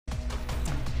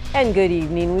And good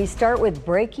evening. We start with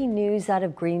breaking news out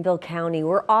of Greenville County,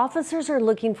 where officers are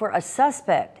looking for a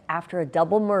suspect after a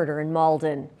double murder in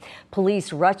Malden.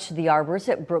 Police rushed to the Arbors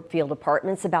at Brookfield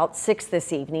Apartments about 6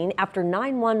 this evening after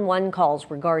 911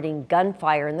 calls regarding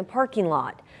gunfire in the parking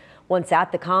lot. Once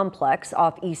at the complex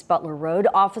off East Butler Road,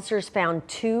 officers found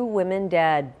 2 women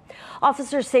dead.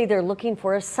 Officers say they're looking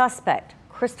for a suspect,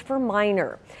 Christopher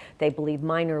Minor. They believe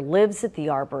Minor lives at the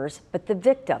Arbors, but the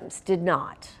victims did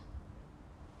not.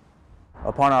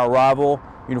 Upon our arrival,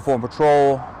 Uniform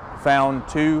Patrol found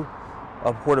 2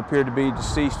 what appeared to be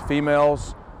deceased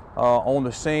females on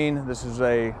the scene. This is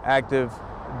an active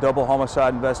double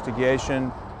homicide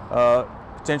investigation.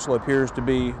 Potentially appears to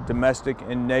be domestic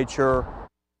in nature.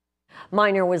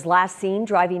 Minor was last seen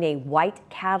driving a white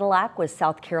Cadillac with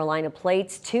South Carolina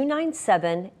plates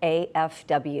 297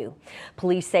 AFW.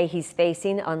 Police say he's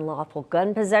facing unlawful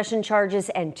gun possession charges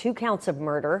and 2 counts of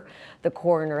murder. The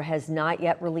coroner has not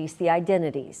yet released the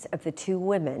identities of the 2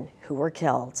 women who were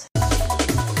killed.